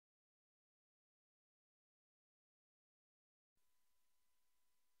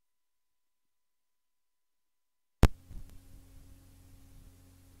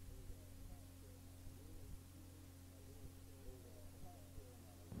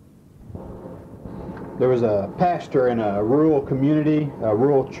There was a pastor in a rural community, a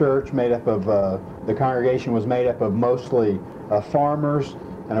rural church made up of, the congregation was made up of mostly farmers,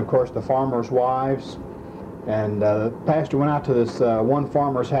 and of course the farmers' wives. And the pastor went out to this one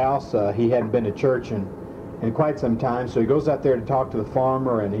farmer's house. He hadn't been to church in quite some time, so he goes out there to talk to the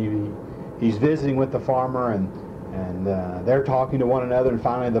farmer, and he's visiting with the farmer, and they're talking to one another, and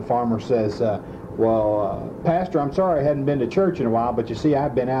finally the farmer says, well, Pastor, I'm sorry I hadn't been to church in a while, but you see,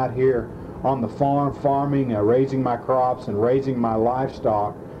 I've been out here on the farm, farming, raising my crops and raising my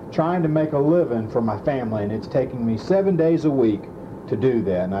livestock, trying to make a living for my family, and it's taking me 7 days a week to do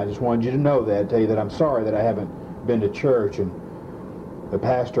that. And I just wanted you to know that, tell you that I'm sorry that I haven't been to church. And the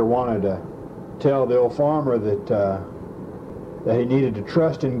pastor wanted to tell the old farmer that he needed to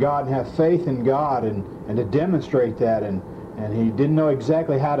trust in God and have faith in God and to demonstrate that, and he didn't know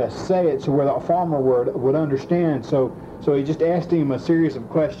exactly how to say it so where the farmer would understand. So he just asked him a series of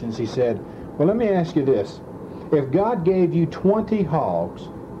questions. He said, well, let me ask you this. If God gave you 20 hogs,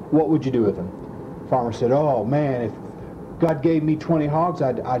 what would you do with them? The farmer said, oh man, if God gave me 20 hogs,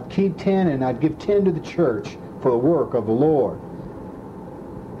 I'd keep 10 and I'd give 10 to the church for the work of the Lord.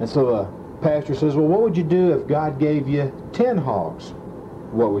 And so the pastor says, well, what would you do if God gave you 10 hogs?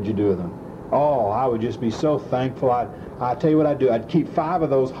 What would you do with them? Oh, I would just be so thankful. I'd tell you what I'd do. I'd keep 5 of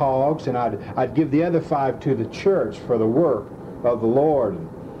those hogs, and I'd give the other 5 to the church for the work of the Lord. And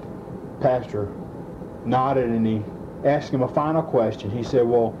pastor nodded, and he asked him a final question. He said,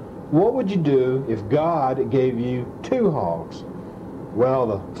 well, what would you do if God gave you 2 hogs? Well,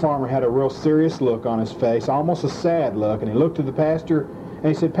 the farmer had a real serious look on his face, almost a sad look, and he looked at the pastor, and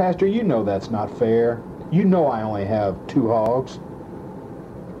he said, Pastor, you know that's not fair. You know I only have 2 hogs.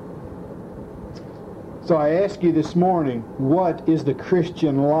 So I ask you this morning, what is the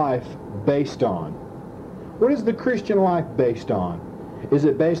Christian life based on? What is the Christian life based on? Is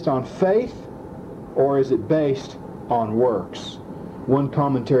it based on faith, or is it based on works? One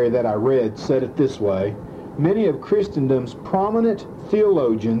commentary that I read said it this way: many of Christendom's prominent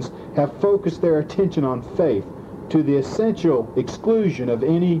theologians have focused their attention on faith to the essential exclusion of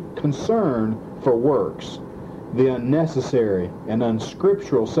any concern for works. The unnecessary and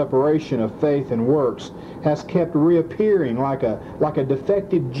unscriptural separation of faith and works has kept reappearing like a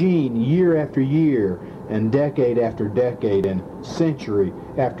defective gene year after year and decade after decade and century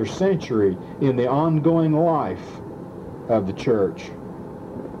after century in the ongoing life of the church.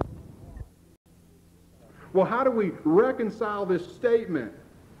 Well, how do we reconcile this statement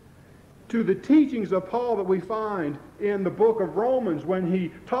to the teachings of Paul that we find in the book of Romans when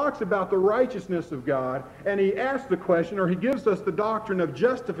he talks about the righteousness of God, and he asks the question, or he gives us the doctrine of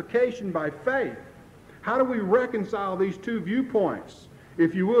justification by faith? How do we reconcile these two viewpoints?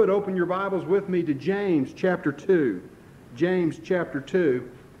 If you would, open your Bibles with me to James chapter 2. James chapter 2.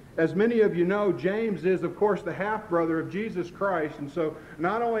 As many of you know, James is, of course, the half-brother of Jesus Christ, and so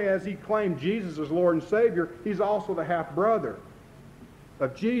not only has he claimed Jesus as Lord and Savior, he's also the half-brother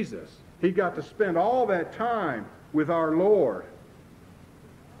of Jesus. He got to spend all that time with our Lord.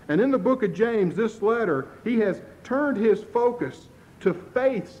 And in the book of James, this letter, he has turned his focus to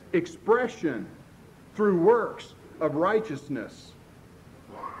faith's expression through works of righteousness.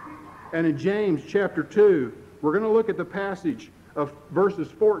 And in James chapter 2, we're going to look at the passage of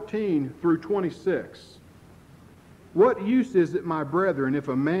verses 14 through 26. What use is it, my brethren, if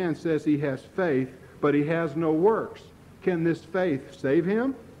a man says he has faith, but he has no works? Can this faith save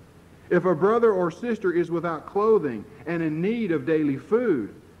him? If a brother or sister is without clothing and in need of daily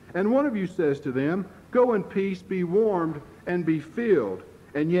food, and one of you says to them, go in peace, be warmed, and be filled,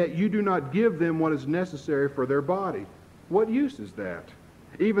 and yet you do not give them what is necessary for their body, what use is that?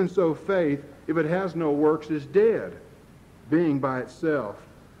 Even so, faith, if it has no works, is dead, being by itself.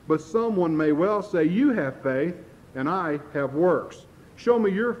 But someone may well say, you have faith, and I have works. Show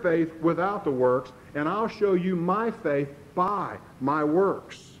me your faith without the works, and I'll show you my faith by my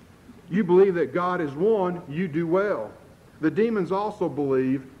works. You believe that God is one, you do well. The demons also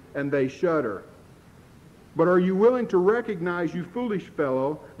believe, and they shudder. But are you willing to recognize, you foolish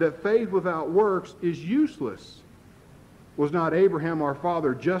fellow, that faith without works is useless? Was not Abraham our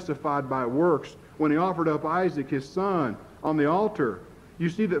father justified by works when he offered up Isaac his son on the altar? You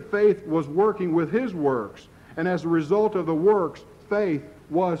see that faith was working with his works, and as a result of the works, faith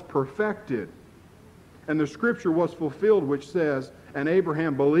was perfected. And the scripture was fulfilled which says, and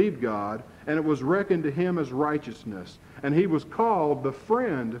Abraham believed God, and it was reckoned to him as righteousness, and he was called the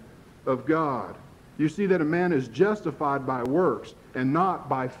friend of God. You see that a man is justified by works, and not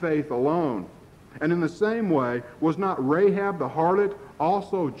by faith alone. And in the same way, was not Rahab the harlot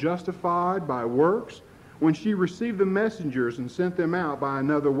also justified by works, when she received the messengers and sent them out by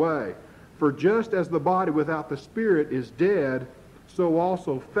another way? For just as the body without the spirit is dead, so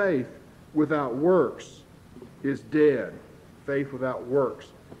also faith without works is dead. Faith without works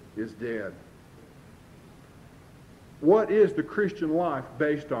is dead. What is the Christian life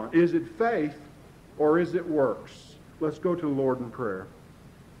based on? Is it faith or is it works? Let's go to the Lord in prayer.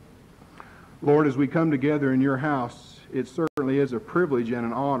 Lord, as we come together in your house, it certainly is a privilege and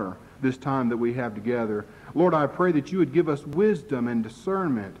an honor this time that we have together. Lord, I pray that you would give us wisdom and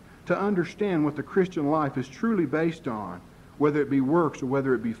discernment to understand what the Christian life is truly based on, whether it be works or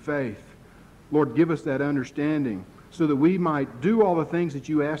whether it be faith. Lord, give us that understanding so that we might do all the things that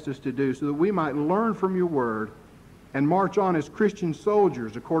you asked us to do, so that we might learn from your word and march on as Christian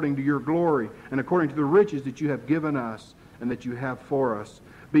soldiers according to your glory and according to the riches that you have given us and that you have for us.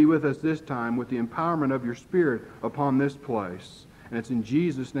 Be with us this time with the empowerment of your Spirit upon this place. And it's in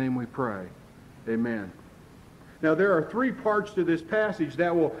Jesus' name we pray. Amen. Now there are three parts to this passage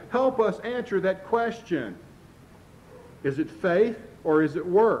that will help us answer that question. Is it faith or is it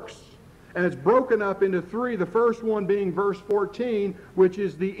works? And it's broken up into three, the first one being verse 14, which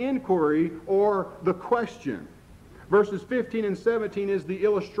is the inquiry or the question. Verses 15 and 17 is the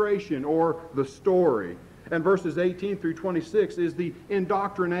illustration or the story. And verses 18 through 26 is the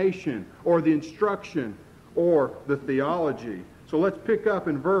indoctrination or the instruction or the theology. So let's pick up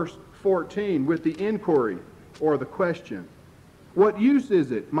in verse 14 with the inquiry or the question. What use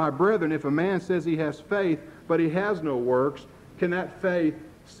is it, my brethren, if a man says he has faith, but he has no works, can that faith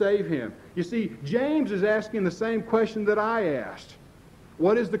save him? You see, James is asking the same question that I asked.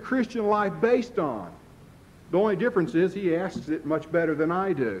 What is the Christian life based on? The only difference is he asks it much better than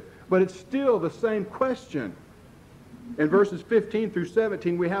I do. But it's still the same question. In verses 15 through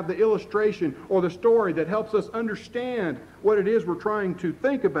 17, we have the illustration or the story that helps us understand what it is we're trying to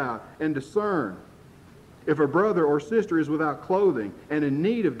think about and discern. If a brother or sister is without clothing and in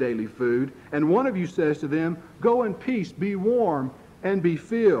need of daily food, and one of you says to them, "Go in peace, be warm, and be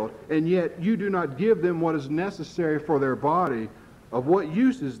filled," and yet you do not give them what is necessary for their body, of what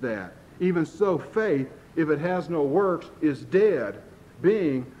use is that? Even so, faith, if it has no works, is dead,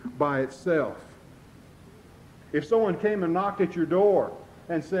 being by itself. If someone came and knocked at your door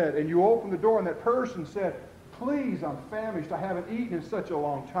and said, and you opened the door and that person said, "Please, I'm famished, I haven't eaten in such a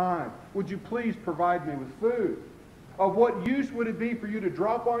long time. Would you please provide me with food?" Of what use would it be for you to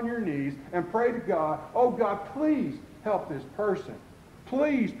drop on your knees and pray to God, "Oh God, please help this person.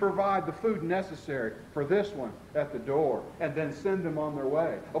 Please provide the food necessary for this one at the door," and then send them on their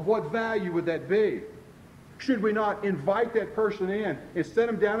way? Of what value would that be? Should we not invite that person in and set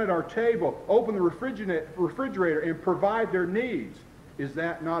them down at our table, open the refrigerator, and provide their needs? Is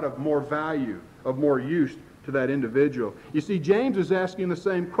that not of more value, of more use to that individual? You see, James is asking the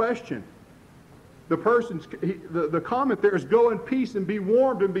same question. The comment there is, "Go in peace and be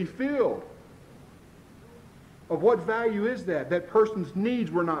warmed and be filled." Of what value is that? That person's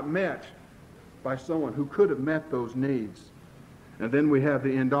needs were not met by someone who could have met those needs. And then we have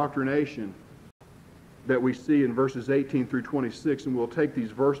the indoctrination that we see in verses 18 through 26, and we'll take these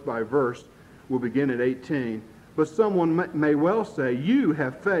verse by verse. We'll begin at 18. But someone may well say, "You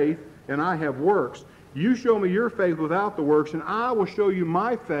have faith, and I have works. You show me your faith without the works, and I will show you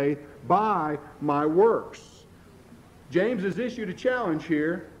my faith by my works." James has issued a challenge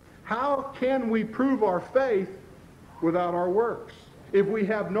here. How can we prove our faith without our works? If we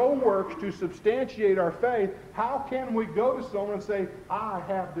have no works to substantiate our faith, how can we go to someone and say, "I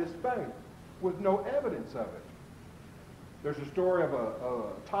have this faith," with no evidence of it? There's a story of a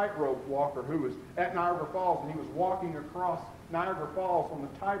tightrope walker who was at Niagara Falls, and he was walking across Niagara Falls on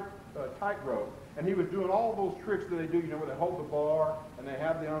the tightrope. And he was doing all those tricks that they do, where they hold the bar, and they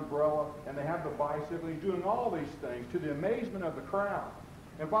have the umbrella, and they have the bicycle. He's doing all these things to the amazement of the crowd.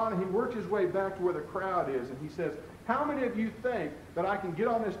 And finally, he worked his way back to where the crowd is, and he says, "How many of you think that I can get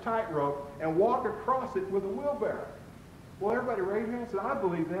on this tightrope and walk across it with a wheelbarrow?" Well, everybody raised their hand and said, "I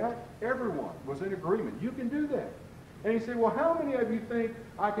believe that." Everyone was in agreement. You can do that. And he said, "Well, how many of you think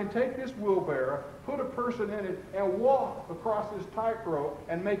I can take this wheelbarrow, put a person in it, and walk across this tightrope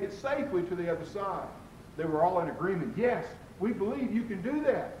and make it safely to the other side?" They were all in agreement. "Yes, we believe you can do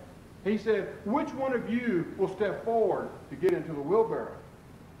that." He said, "Which one of you will step forward to get into the wheelbarrow?"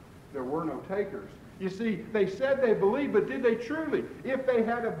 There were no takers. You see, they said they believed, but did they truly? If they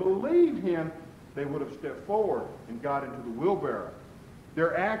had believed him, they would have stepped forward and got into the wheelbarrow.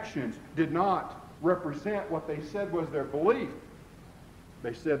 Their actions did not represent what they said was their belief.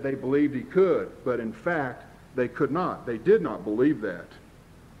 They said they believed he could, but in fact, they could not. They did not believe that.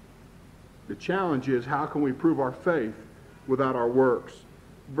 The challenge is, how can we prove our faith without our works?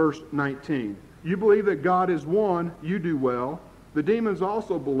 Verse 19, "You believe that God is one, you do well. The demons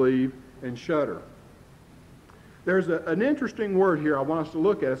also believe, and shudder. There's an interesting word here I want us to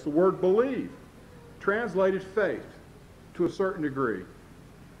look at. It's the word believe, translated faith to a certain degree.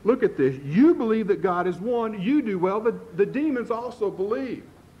 Look at this. You believe that God is one. You do well. The demons also believe.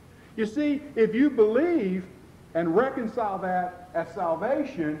 You see, if you believe and reconcile that as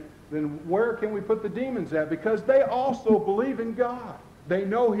salvation, then where can we put the demons at? Because they also believe in God. They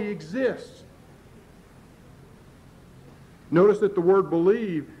know He exists. Notice that the word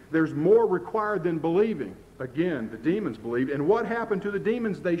believe, there's more required than believing. Again, the demons believed. And what happened to the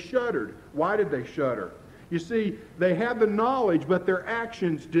demons? They shuddered. Why did they shudder? You see, they had the knowledge, but their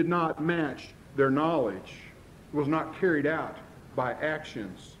actions did not match their knowledge. It was not carried out by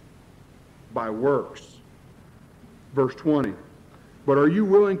actions, by works. Verse 20. But are you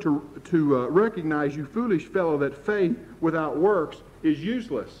willing to recognize, you foolish fellow, that faith without works is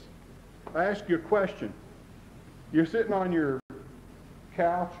useless? I ask you a question. You're sitting on your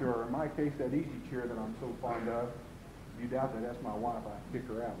couch, or in my case, that easy chair that I'm so fond of. If you doubt that, that's my wife. I kick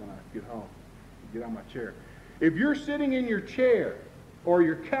her out when I get home. Get on my chair. If you're sitting in your chair or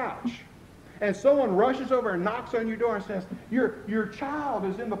your couch, and someone rushes over and knocks on your door and says, your child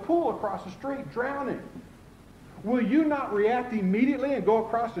is in the pool across the street drowning, will you not react immediately and go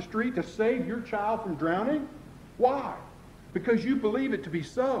across the street to save your child from drowning? Why? Because you believe it to be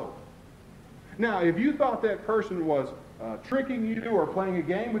so. Now, if you thought that person was tricking you or playing a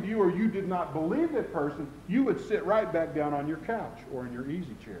game with you, or you did not believe that person, you would sit right back down on your couch or in your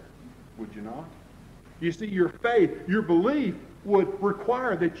easy chair, would you not? You see, your faith, your belief would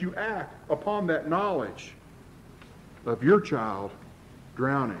require that you act upon that knowledge of your child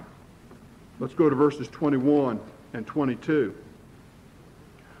drowning. Let's go to verses 21 and 22.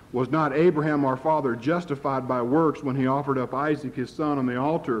 Was not Abraham our father justified by works when he offered up Isaac his son on the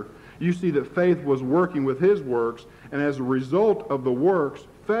altar? You see that faith was working with his works, and as a result of the works,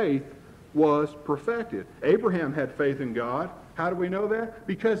 faith was perfected. Abraham had faith in God. How do we know that?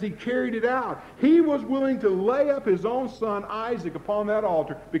 Because he carried it out. He was willing to lay up his own son Isaac upon that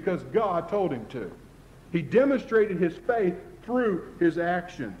altar because God told him to. He demonstrated his faith through his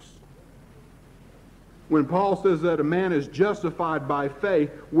actions. When Paul says that a man is justified by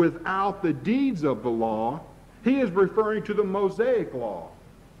faith without the deeds of the law, he is referring to the Mosaic law.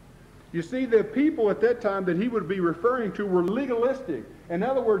 You see, the people at that time that he would be referring to were legalistic. In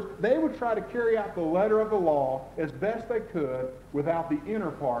other words, they would try to carry out the letter of the law as best they could without the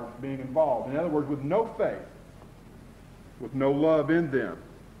inner part being involved. In other words, with no faith, with no love in them.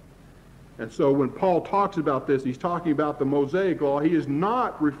 And so when Paul talks about this, he's talking about the Mosaic law. He is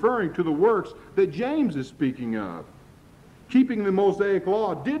not referring to the works that James is speaking of. Keeping the Mosaic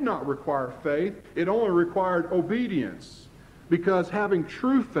law did not require faith. It only required obedience. Because having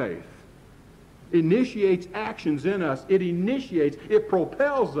true faith initiates actions in us. It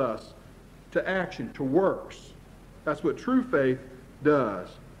propels us to action, to works. That's what true faith does.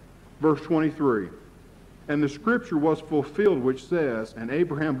 Verse 23. And the scripture was fulfilled which says, and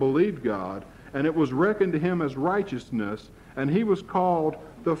Abraham believed God, and it was reckoned to him as righteousness, and he was called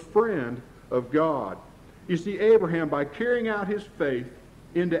the friend of God. You see, Abraham, by carrying out his faith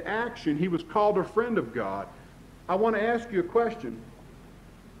into action, he was called a friend of God. I want to ask you a question.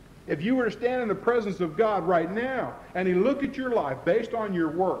 If you were to stand in the presence of God right now, and he looked at your life based on your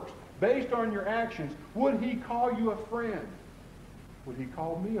works, based on your actions, would he call you a friend? Would he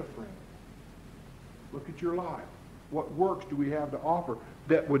call me a friend? Look at your life. What works do we have to offer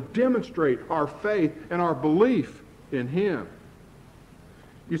that would demonstrate our faith and our belief in him?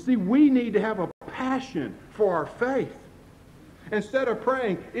 You see, we need to have a passion for our faith. Instead of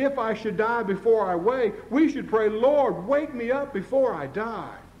praying, if I should die before I wake, we should pray, Lord, wake me up before I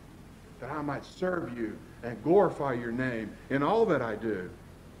die, that I might serve you and glorify your name in all that I do.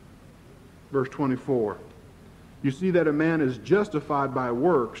 Verse 24. You see that a man is justified by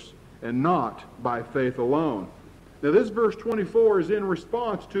works and not by faith alone. Now this verse 24 is in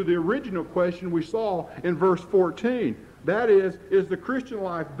response to the original question we saw in verse 14. That is the Christian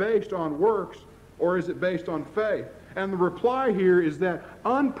life based on works or is it based on faith? And the reply here is that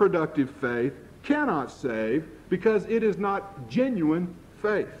unproductive faith cannot save because it is not genuine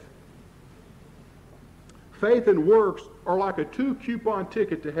faith. Faith and works are like a 2-coupon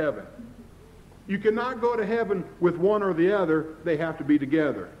ticket to heaven. You cannot go to heaven with one or the other. They have to be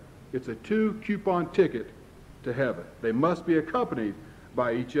together. It's a 2-coupon ticket to heaven. They must be accompanied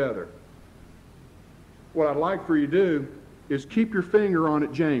by each other. What I'd like for you to do is keep your finger on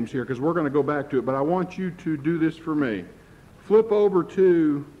it, James, here, because we're going to go back to it. But I want you to do this for me. Flip over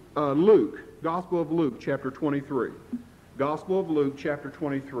to Luke, Gospel of Luke, chapter 23. Gospel of Luke, chapter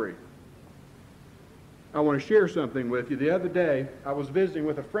 23. I want to share something with you. The other day, I was visiting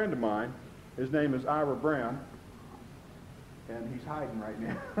with a friend of mine. His name is Ira Brown, and he's hiding right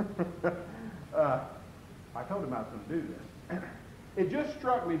now. I told him I was going to do this. It just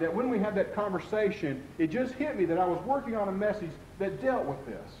struck me that when we had that conversation, it just hit me that I was working on a message that dealt with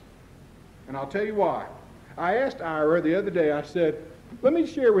this. And I'll tell you why. I asked Ira the other day, I said, let me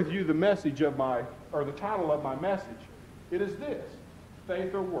share with you the message of the title of my message. It is this: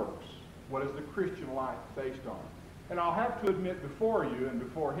 Faith or Works? What is the Christian life based on? And I'll have to admit before you and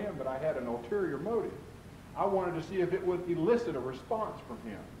before him that I had an ulterior motive. I wanted to see if it would elicit a response from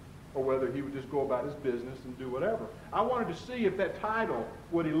him, or whether he would just go about his business and do whatever. I wanted to see if that title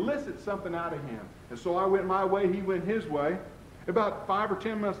would elicit something out of him. And so I went my way, he went his way. About 5 or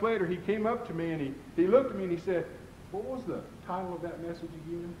 10 months later, he came up to me and he looked at me and he said, what was the title of that message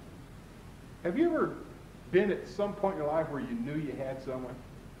again? Have you ever been at some point in your life where you knew you had someone?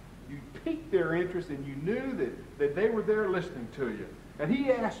 You piqued their interest and you knew that they were there listening to you. And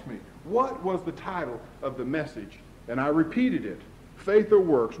he asked me, what was the title of the message? And I repeated it: Faith or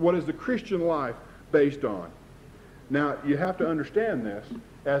Works? What is the Christian life based on? Now, you have to understand this.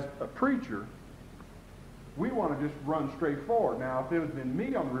 As a preacher, we want to just run straight forward. Now, if it had been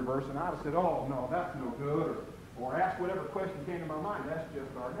me on the reverse, and I'd have said, oh, no, that's no good, or ask whatever question came to my mind. That's just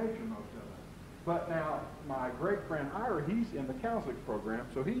our nature, most of us. But now, my great friend Ira, he's in the counseling program,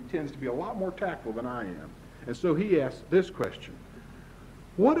 so he tends to be a lot more tactful than I am. And so he asked this question: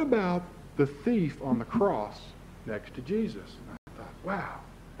 what about the thief on the cross next to Jesus? And I thought, wow,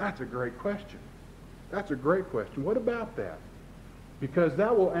 that's a great question. That's a great question. What about that? Because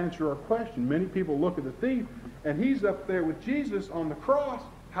that will answer our question. Many people look at the thief, and he's up there with Jesus on the cross.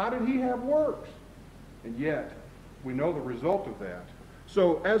 How did he have works? And yet, we know the result of that.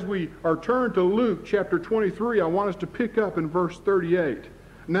 So as we are turned to Luke chapter 23, I want us to pick up in verse 38.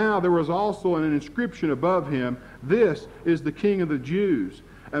 Now there was also an inscription above him, "This is the King of the Jews."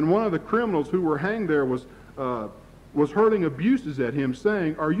 And one of the criminals who were hanged there was hurling abuses at him,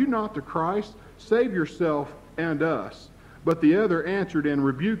 saying, "Are you not the Christ? Save yourself and us." But the other answered and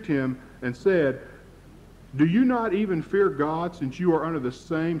rebuked him and said, "Do you not even fear God, since you are under the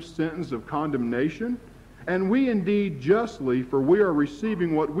same sentence of condemnation? And we indeed justly, for we are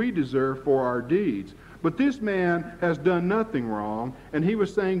receiving what we deserve for our deeds. But this man has done nothing wrong." And he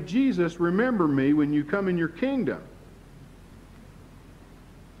was saying, "Jesus, remember me when you come in your kingdom."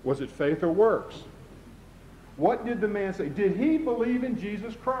 Was it faith or works? What did the man say? Did he believe in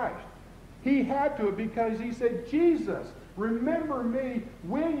Jesus Christ? He had to, because he said, "Jesus, remember me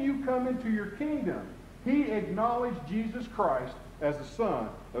when you come into your kingdom." He acknowledged Jesus Christ as the Son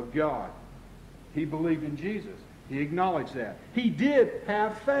of God. He believed in Jesus. He acknowledged that. He did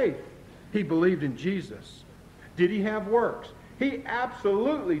have faith. He believed in Jesus. Did he have works? He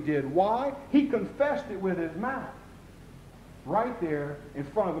absolutely did. Why? He confessed it with his mouth. Right there in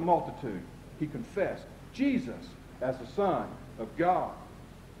front of the multitude. He confessed Jesus as the Son of God.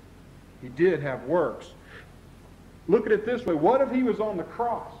 He did have works. Look at it this way. What if he was on the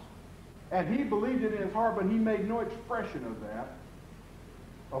cross and he believed it in his heart, but he made no expression of that?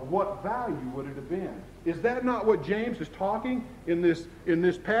 Of what value would it have been? Is that not what James is talking in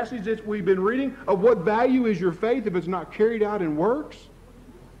this passage that we've been reading? Of what value is your faith if it's not carried out in works?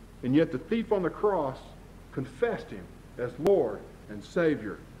 And yet the thief on the cross confessed him as Lord and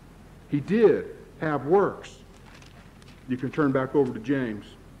Savior. He did have works. You can turn back over to James.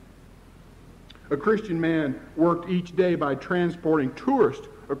 A Christian man worked each day by transporting tourists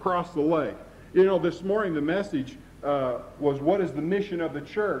across the lake. You know, this morning the message was, what is the mission of the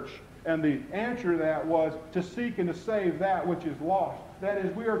church? And the answer to that was to seek and to save that which is lost. That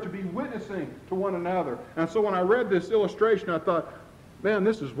is, we are to be witnessing to one another. And so when I read this illustration, I thought, man,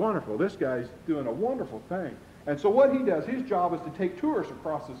 this is wonderful. This guy's doing a wonderful thing. And so what he does, his job is to take tourists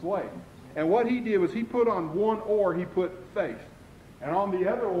across this lake. And what he did was he put on one oar, he put faith. And on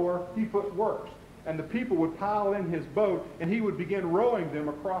the other oar, he put works. And the people would pile in his boat, and he would begin rowing them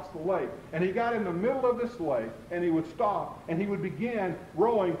across the lake. And he got in the middle of this lake, and he would stop, and he would begin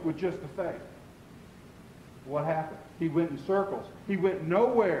rowing with just the faith. What happened? He went in circles. He went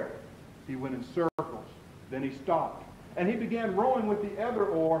nowhere. He went in circles. Then he stopped. And he began rowing with the other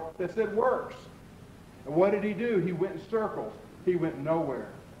oar that said works. And what did he do? He went in circles. He went nowhere.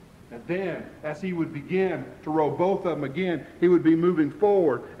 And then, as he would begin to row both of them again, he would be moving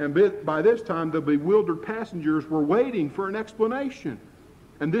forward. And by this time, the bewildered passengers were waiting for an explanation.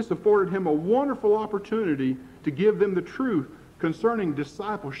 And this afforded him a wonderful opportunity to give them the truth concerning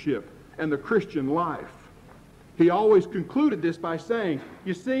discipleship and the Christian life. He always concluded this by saying,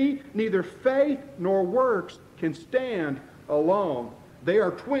 you see, neither faith nor works can stand alone. They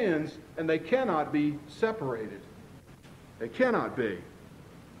are twins, and they cannot be separated. They cannot be.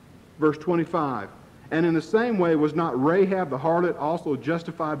 Verse 25. And in the same way was not Rahab the harlot also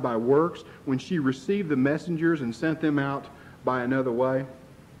justified by works when she received the messengers and sent them out by another way?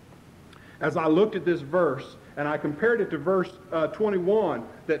 As I looked at this verse, and I compared it to verse 21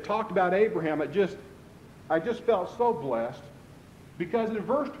 that talked about Abraham, I just felt so blessed, because in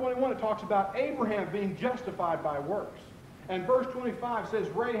verse 21 it talks about Abraham being justified by works. And verse 25 says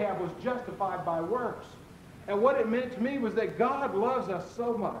Rahab was justified by works. And what it meant to me was that God loves us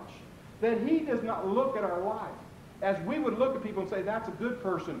so much that he does not look at our life as we would look at people and say, that's a good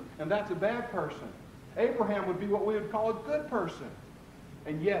person and that's a bad person. Abraham would be what we would call a good person.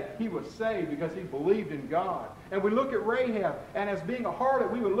 And yet he was saved because he believed in God. And we look at Rahab, and as being a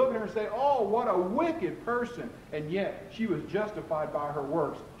harlot, we would look at her and say, oh, what a wicked person. And yet she was justified by her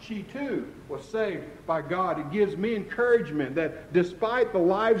works. She too was saved by God. It gives me encouragement that despite the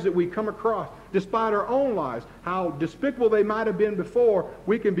lives that we come across, despite our own lives, how despicable they might have been before,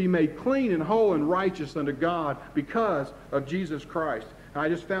 we can be made clean and whole and righteous unto God because of Jesus Christ. And I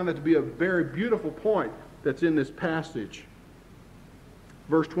just found that to be a very beautiful point that's in this passage.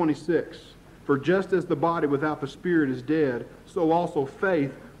 Verse 26, for just as the body without the spirit is dead, so also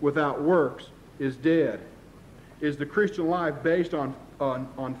faith without works is dead. Is the Christian life based on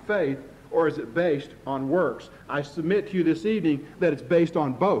faith, or is it based on works? I submit to you this evening that it's based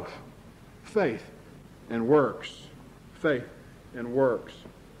on both, faith and works. Faith and works.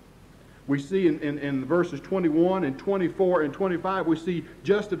 We see in verses 21 and 24 and 25, we see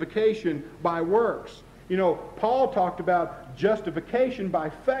justification by works. You know, Paul talked about justification by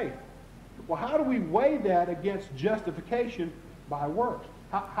faith. Well, how do we weigh that against justification by works?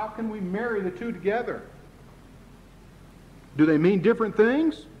 How can we marry the two together? Do they mean different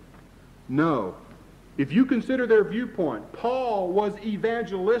things? No. If you consider their viewpoint, Paul was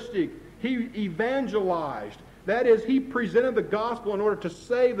evangelistic. He evangelized. That is, he presented the gospel in order to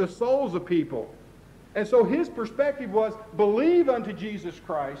save the souls of people. And so his perspective was, believe unto Jesus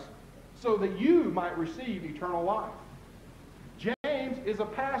Christ, so that you might receive eternal life. James is a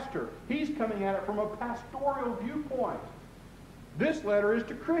pastor. He's coming at it from a pastoral viewpoint. This letter is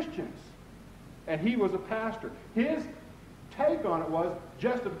to Christians, and he was a pastor. His take on it was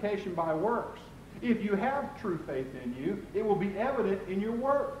justification by works. If you have true faith in you, it will be evident in your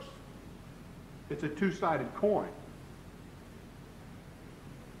works. It's a two-sided coin.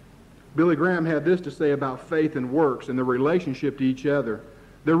 Billy Graham had this to say about faith and works and the relationship to each other.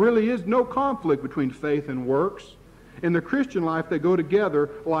 There really is no conflict between faith and works. In the Christian life, they go together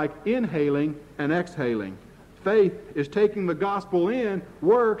like inhaling and exhaling. Faith is taking the gospel in.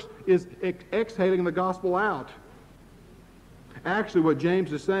 Works is exhaling the gospel out. Actually, what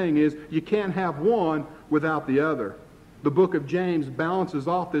James is saying is you can't have one without the other. The book of James balances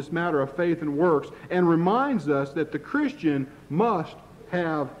off this matter of faith and works and reminds us that the Christian must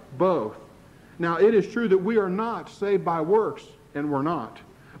have both. Now, it is true that we are not saved by works, and we're not.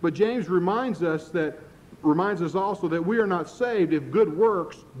 But James reminds us also that we are not saved if good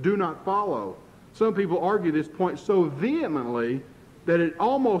works do not follow. Some people argue this point so vehemently that it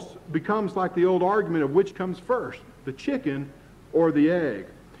almost becomes like the old argument of which comes first, the chicken or the egg.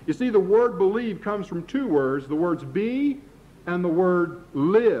 You see, the word believe comes from two words, the words be and the word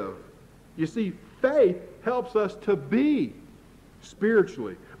live. You see, faith helps us to be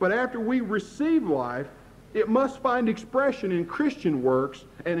spiritually. But after we receive life, it must find expression in Christian works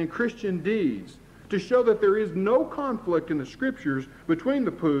and in Christian deeds to show that there is no conflict in the Scriptures between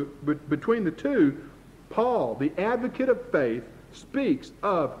the two. Paul, the advocate of faith, speaks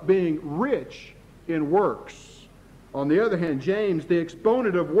of being rich in works. On the other hand, James, the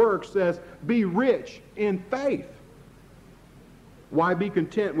exponent of works, says, be rich in faith. Why be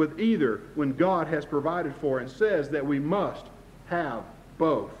content with either when God has provided for and says that we must have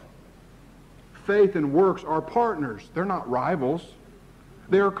both? Faith and works are partners. They're not rivals.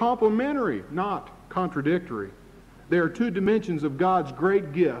 They are complementary, not contradictory. They are two dimensions of God's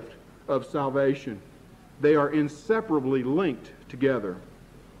great gift of salvation. They are inseparably linked together.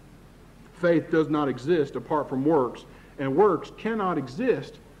 Faith does not exist apart from works, and works cannot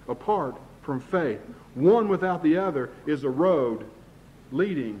exist apart from faith. One without the other is a road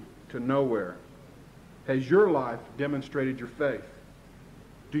leading to nowhere. Has your life demonstrated your faith?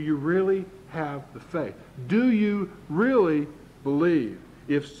 Do you really have the faith? Do you really believe?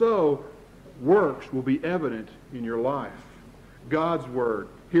 If so, works will be evident in your life. God's word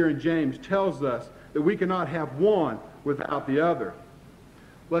here in James tells us that we cannot have one without the other.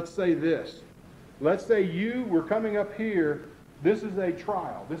 Let's say this. Let's say you were coming up here. This is a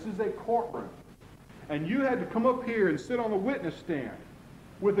trial. This is a courtroom. And you had to come up here and sit on the witness stand.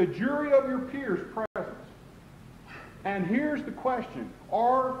 with a jury of your peers present. And here's the question: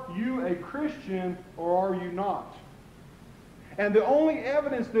 are you a Christian or are you not? And the only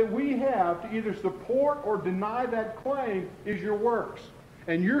evidence that we have to either support or deny that claim is your works.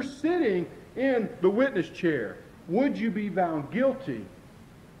 And you're sitting in the witness chair. Would you be found guilty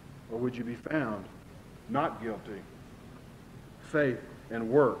or would you be found not guilty? Faith and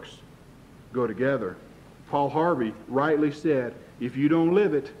works go together. Paul Harvey rightly said, if you don't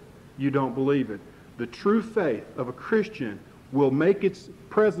live it, you don't believe it. The true faith of a Christian will make its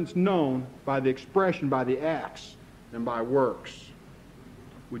presence known by the expression, by the acts, and by works.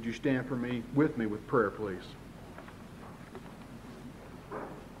 Would you stand with me with prayer, please?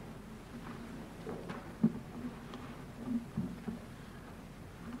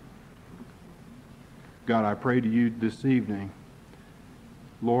 God, I pray to you this evening,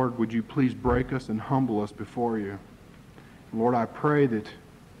 Lord, would you please break us and humble us before you? Lord, I pray that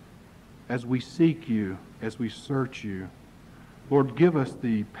as we seek you, as we search you, Lord, give us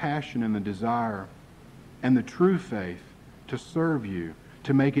the passion and the desire and the true faith to serve you,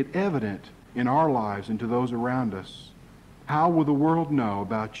 to make it evident in our lives and to those around us. How will the world know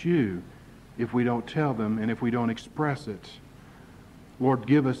about you if we don't tell them and if we don't express it? Lord,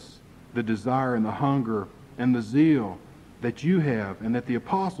 give us the desire and the hunger and the zeal that you have and that the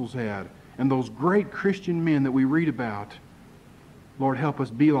apostles had and those great Christian men that we read about. Lord, help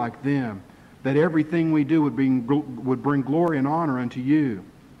us be like them, that everything we do would bring glory and honor unto you.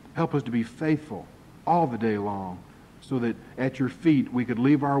 Help us to be faithful all the day long, so that at your feet we could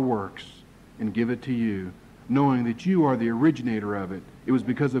leave our works and give it to you, knowing that you are the originator of it. It was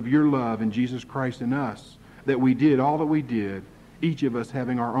because of your love in Jesus Christ in us that we did all that we did, each of us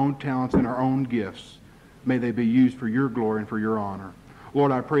having our own talents and our own gifts. May they be used for your glory and for your honor.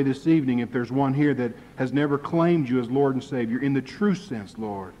 Lord, I pray this evening, if there's one here that has never claimed you as Lord and Savior in the true sense,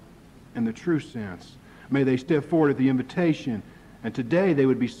 Lord, in the true sense, may they step forward at the invitation, and today they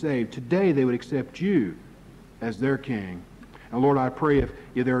would be saved. Today they would accept you as their King. And Lord, I pray if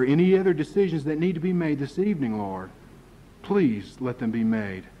there are any other decisions that need to be made this evening, Lord, please let them be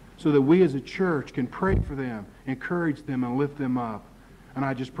made so that we as a church can pray for them, encourage them, and lift them up. And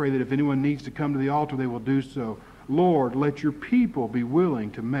I just pray that if anyone needs to come to the altar, they will do so. Lord, let your people be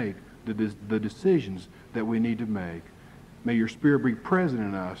willing to make the decisions that we need to make. May your Spirit be present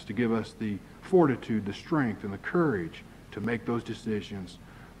in us to give us the fortitude, the strength, and the courage to make those decisions.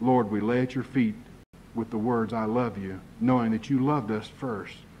 Lord, we lay at your feet with the words, I love you, knowing that you loved us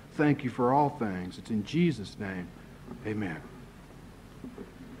first. Thank you for all things. It's in Jesus' name. Amen.